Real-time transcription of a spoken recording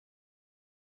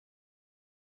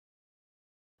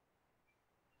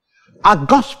Our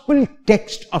gospel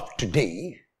text of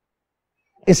today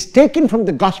is taken from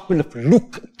the Gospel of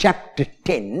Luke chapter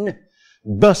 10,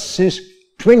 verses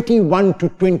 21 to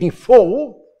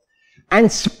 24,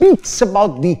 and speaks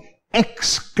about the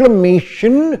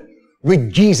exclamation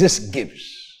which Jesus gives.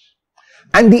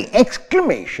 And the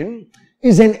exclamation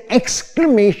is an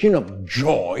exclamation of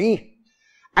joy,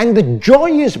 and the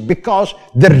joy is because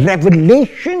the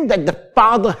revelation that the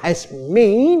Father has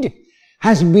been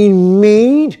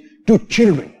made to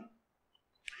children.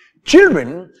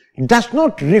 Children does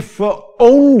not refer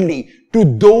only to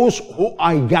those who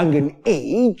are young in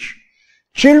age.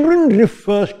 Children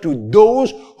refers to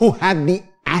those who have the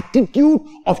attitude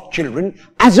of children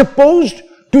as opposed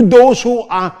to those who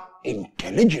are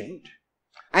intelligent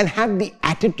and have the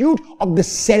attitude of the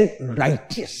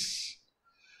self-righteous.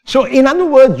 So in other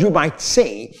words, you might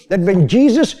say that when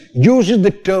Jesus uses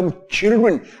the term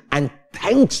children and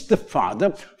thanks the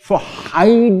Father for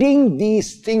hiding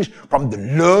these things from the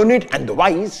learned and the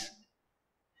wise,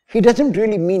 he doesn't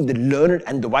really mean the learned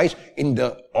and the wise in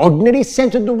the ordinary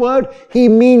sense of the word. He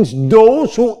means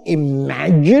those who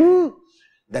imagine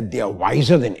that they are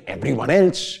wiser than everyone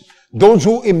else, those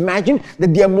who imagine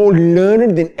that they are more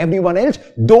learned than everyone else,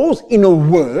 those, in a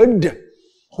word,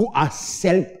 who are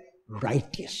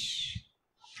self-righteous.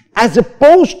 As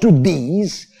opposed to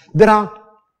these, there are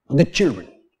the children.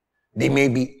 They may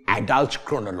be adults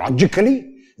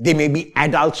chronologically, they may be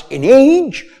adults in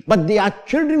age, but they are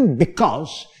children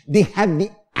because they have the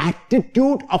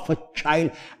attitude of a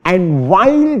child. And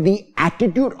while the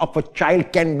attitude of a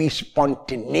child can be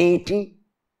spontaneity,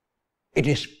 it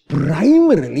is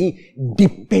primarily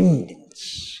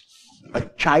dependence. A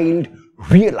child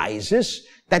realizes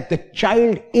that the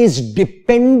child is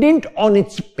dependent on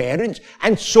its parents,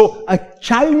 and so a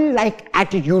childlike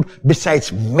attitude,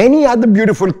 besides many other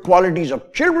beautiful qualities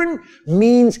of children,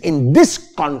 means in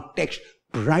this context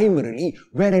primarily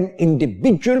where an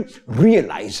individual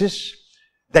realizes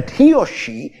that he or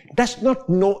she does not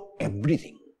know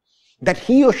everything, that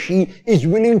he or she is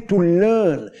willing to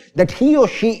learn, that he or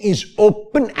she is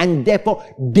open and therefore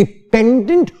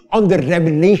dependent on the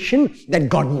revelation that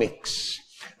God makes.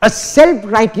 A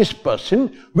self-righteous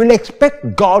person will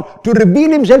expect God to reveal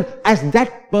himself as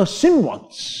that person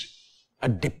wants. A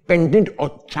dependent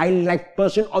or childlike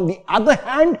person, on the other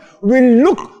hand, will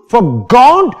look for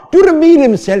God to reveal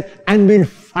himself and will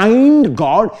find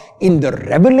God in the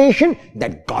revelation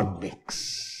that God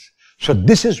makes. So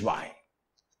this is why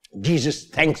Jesus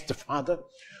thanks the Father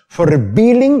for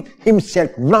revealing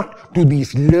himself not to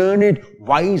these learned,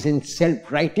 wise and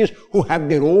self-righteous who have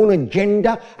their own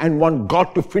agenda and want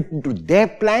God to fit into their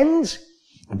plans,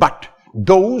 but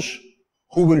those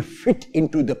who will fit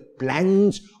into the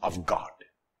plans of God.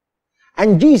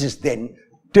 And Jesus then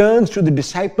turns to the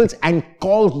disciples and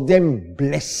calls them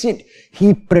blessed.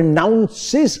 He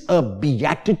pronounces a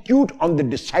beatitude on the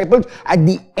disciples at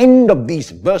the end of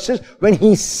these verses when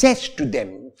he says to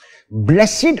them,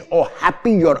 "Blessed or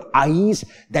happy your eyes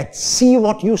that see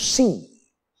what you see."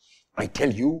 I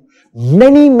tell you,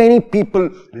 many people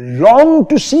long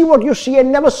to see what you see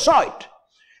and never saw it,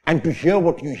 and to hear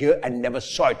what you hear and never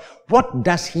saw it. What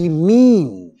does he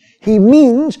mean? He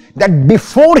means that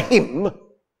before him,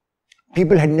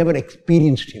 people had never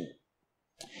experienced him.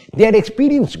 They had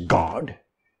experienced God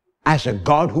as a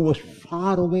God who was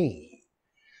far away.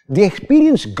 They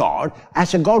experienced God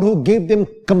as a God who gave them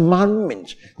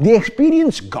commandments. They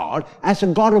experienced God as a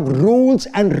God of rules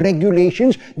and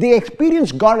regulations. They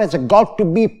experienced God as a God to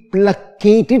be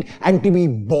placated and to be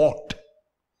bought.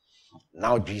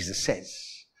 Now Jesus says,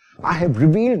 I have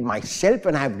revealed myself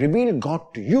and I have revealed God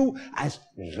to you as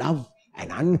love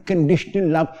and unconditional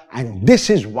love. And this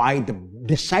is why the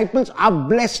disciples are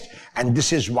blessed, and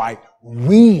this is why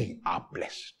we are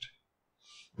blessed.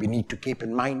 We need to keep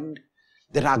in mind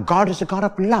that our God is a God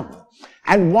of love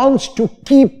and wants to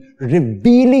keep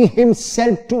revealing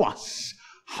himself to us.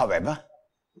 However,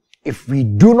 if we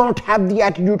do not have the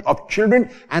attitude of children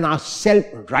and are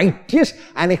self-righteous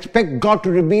and expect God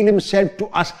to reveal himself to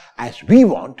us as we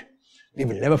want, we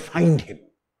will never find him.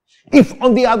 If,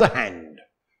 on the other hand,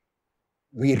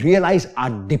 we realize our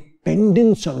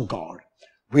dependence on God,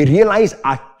 we realize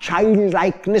our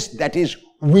childlikeness that is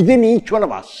within each one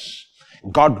of us,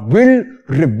 God will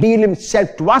reveal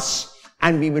himself to us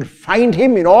and we will find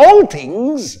him in all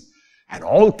things and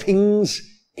all things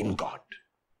in God.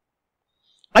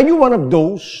 Are you one of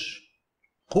those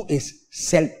who is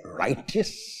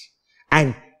self-righteous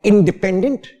and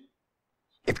independent?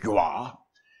 If you are,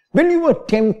 will you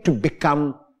attempt to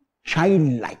become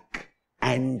childlike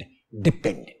and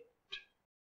dependent?